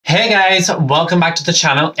Hey guys, welcome back to the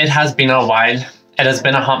channel. It has been a while. It has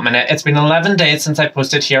been a hot minute. It's been 11 days since I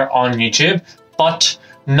posted here on YouTube, but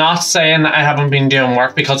not saying I haven't been doing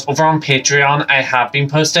work, because over on Patreon I have been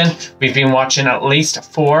posting. We've been watching at least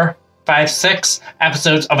 4, 5, 6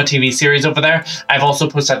 episodes of a TV series over there. I've also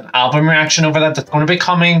posted an album reaction over there that's going to be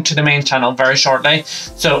coming to the main channel very shortly.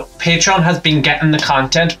 So Patreon has been getting the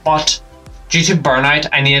content, but due to burnout,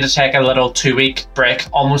 I needed to take a little 2-week break,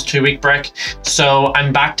 almost 2-week break. So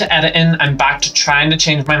I'm back to editing. I'm back to trying to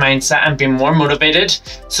change my mindset and be more motivated.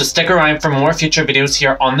 So stick around for more future videos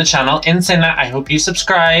here on the channel. In saying that, I hope you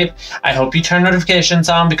subscribe. I hope you turn notifications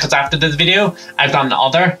on, because after this video, I've got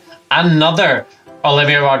another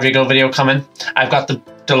Olivia Rodrigo video coming. I've got the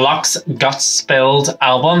deluxe Guts Spilled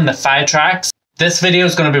album, the 5 tracks. This video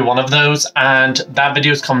is going to be one of those, and that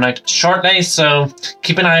video is coming out shortly, so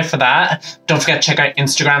keep an eye out for that. Don't forget to check out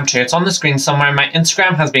Instagram too. It's on the screen somewhere. My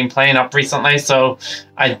Instagram has been playing up recently, so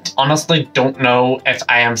I honestly don't know if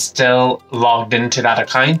I am still logged into that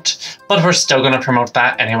account, but we're still going to promote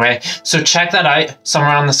that anyway. So check that out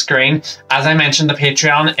somewhere on the screen. As I mentioned, the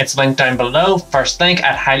Patreon, it's linked down below. First link.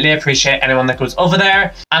 I'd highly appreciate anyone that goes over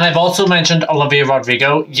there. And I've also mentioned Olivia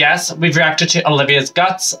Rodrigo. Yes, we've reacted to Olivia's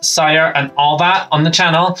Guts, Sire, and all that on the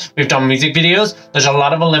channel. We've done music videos. There's a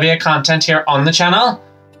lot of Olivia content here on the channel.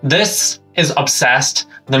 This is Obsessed,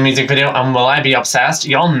 the music video, and will I be obsessed?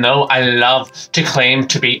 Y'all know I love to claim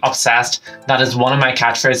to be obsessed. That is one of my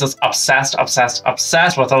catchphrases. Obsessed, obsessed,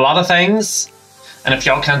 obsessed with a lot of things. And if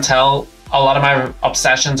y'all can't tell, a lot of my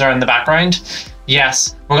obsessions are in the background.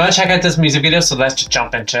 Yes, we're gonna check out this music video, so let's just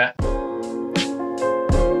jump into it.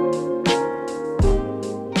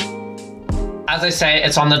 As I say,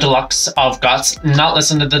 it's on the deluxe of Guts. Not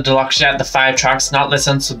listened to the deluxe yet, the 5 tracks, not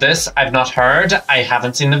listened. So this I've not heard. I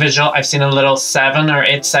haven't seen the visual. I've seen a little 7 or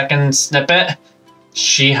 8 second snippet.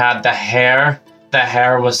 She had the hair. The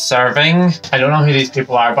hair was serving. I don't know who these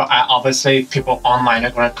people are, but obviously people online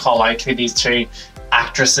are going to call out who these 2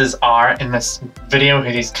 actresses are in this video,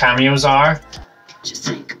 who these cameos are. Just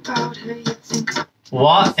think about who you think.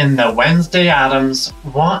 What in the Wednesday Addams?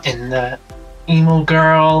 What in the emo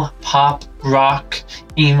girl, pop, rock,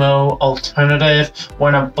 emo, alternative,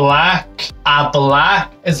 wearing a black,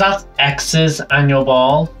 is that X's annual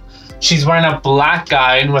ball? She's wearing a black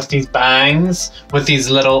gown with these bangs, with these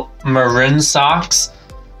little maroon socks.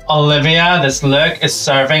 Olivia, this look is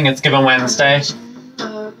serving, it's given Wednesday.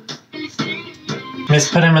 Miss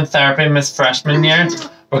put him in therapy, Miss freshman year.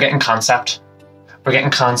 We're getting concept. We're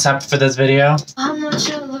getting concept for this video. How much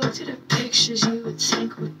I looked at the pictures you would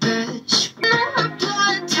think were best.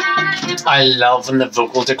 I love in the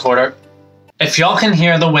vocal decoder. If y'all can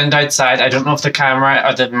hear the wind outside, I don't know if the camera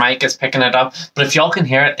or the mic is picking it up, but if y'all can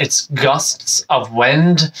hear it, it's gusts of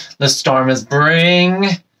wind. The storm is brewing.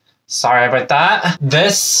 Sorry about that.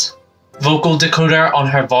 This vocal decoder on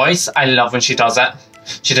her voice, I love when she does it.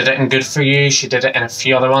 She did it in Good For You. She did it in a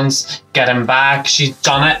few other ones. Getting Back. She's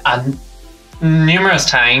done it numerous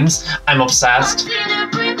times. I'm obsessed.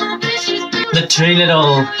 The 2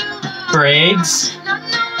 little braids.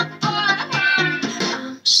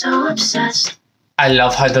 So obsessed. I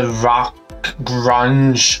love how the rock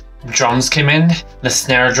grunge drums came in, the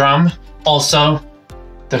snare drum. Also,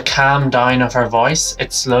 the calm down of her voice.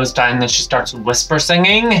 It slows down, then she starts whisper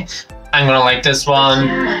singing. I'm gonna like this one.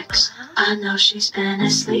 I know she's been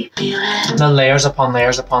asleep. The layers upon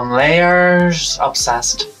layers upon layers.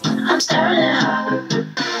 Obsessed. I'm staring at her.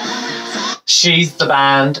 She's the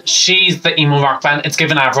band. She's the emo rock band. It's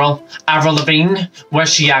given Avril. Avril Lavigne.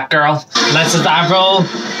 Where's she at, girl? This is Avril.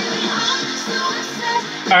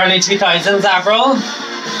 Early 2000s Avril.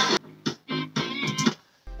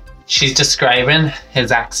 She's describing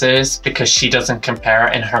his exes because she doesn't compare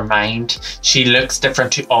in her mind. She looks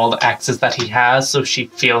different to all the exes that he has, so she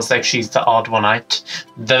feels like she's the odd one out.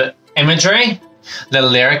 The imagery, the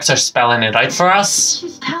lyrics are spelling it out for us.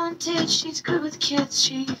 She's talented, she's good with kids,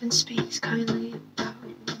 she even speaks kindly about.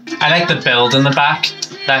 I like the build in the back,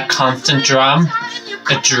 that constant drum.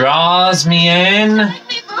 It draws me in.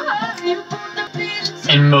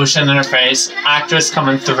 Emotion in her face. Actress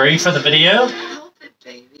coming through for the video.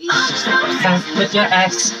 With your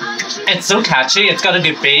ex. It's so catchy, it's got a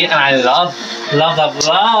good beat, and I love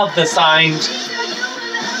the sound.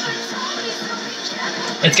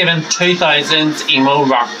 It's given 2000s emo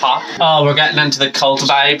rock pop. Oh, we're getting into the cult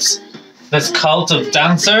vibes. This cult of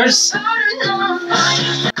dancers.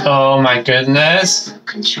 Oh my goodness.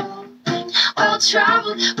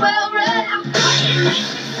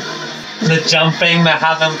 The jumping, the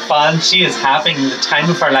having fun. She is having the time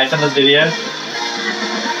of her life in this video.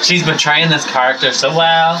 She's portraying this character so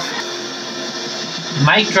well.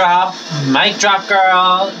 Mic drop,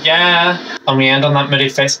 girl, yeah. And we end on that moody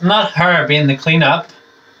face. Not her being the cleanup.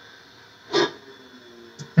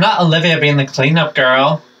 Not Olivia being the cleanup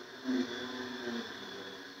girl.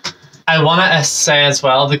 I want to say as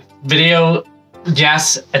well, the video,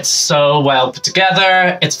 yes, it's so well put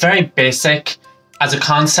together. It's very basic. As a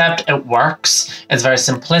concept, it works. It's very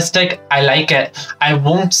simplistic. I like it. I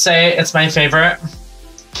won't say it's my favorite.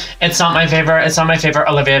 It's not my favorite. It's not my favorite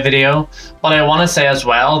Olivia video. But I want to say as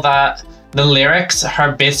well that the lyrics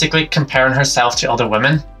are basically comparing herself to other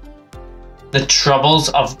women. The troubles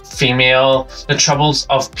of the troubles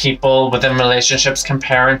of people within relationships,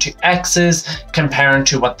 comparing to exes, comparing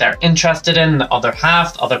to what they're interested in, the other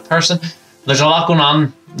half, the other person. There's a lot going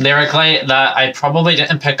on lyrically that I probably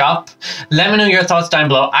didn't pick up. Let me know your thoughts down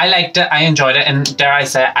below. I liked it, I enjoyed it, and dare I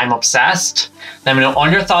say, I'm obsessed. Let me know all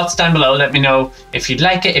your thoughts down below. Let me know if you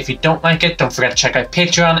like it, if you don't like it. Don't forget to check out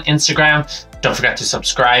Patreon, Instagram. Don't forget to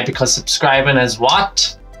subscribe, because subscribing is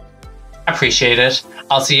what? Appreciate it.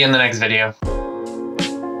 I'll see you in the next video.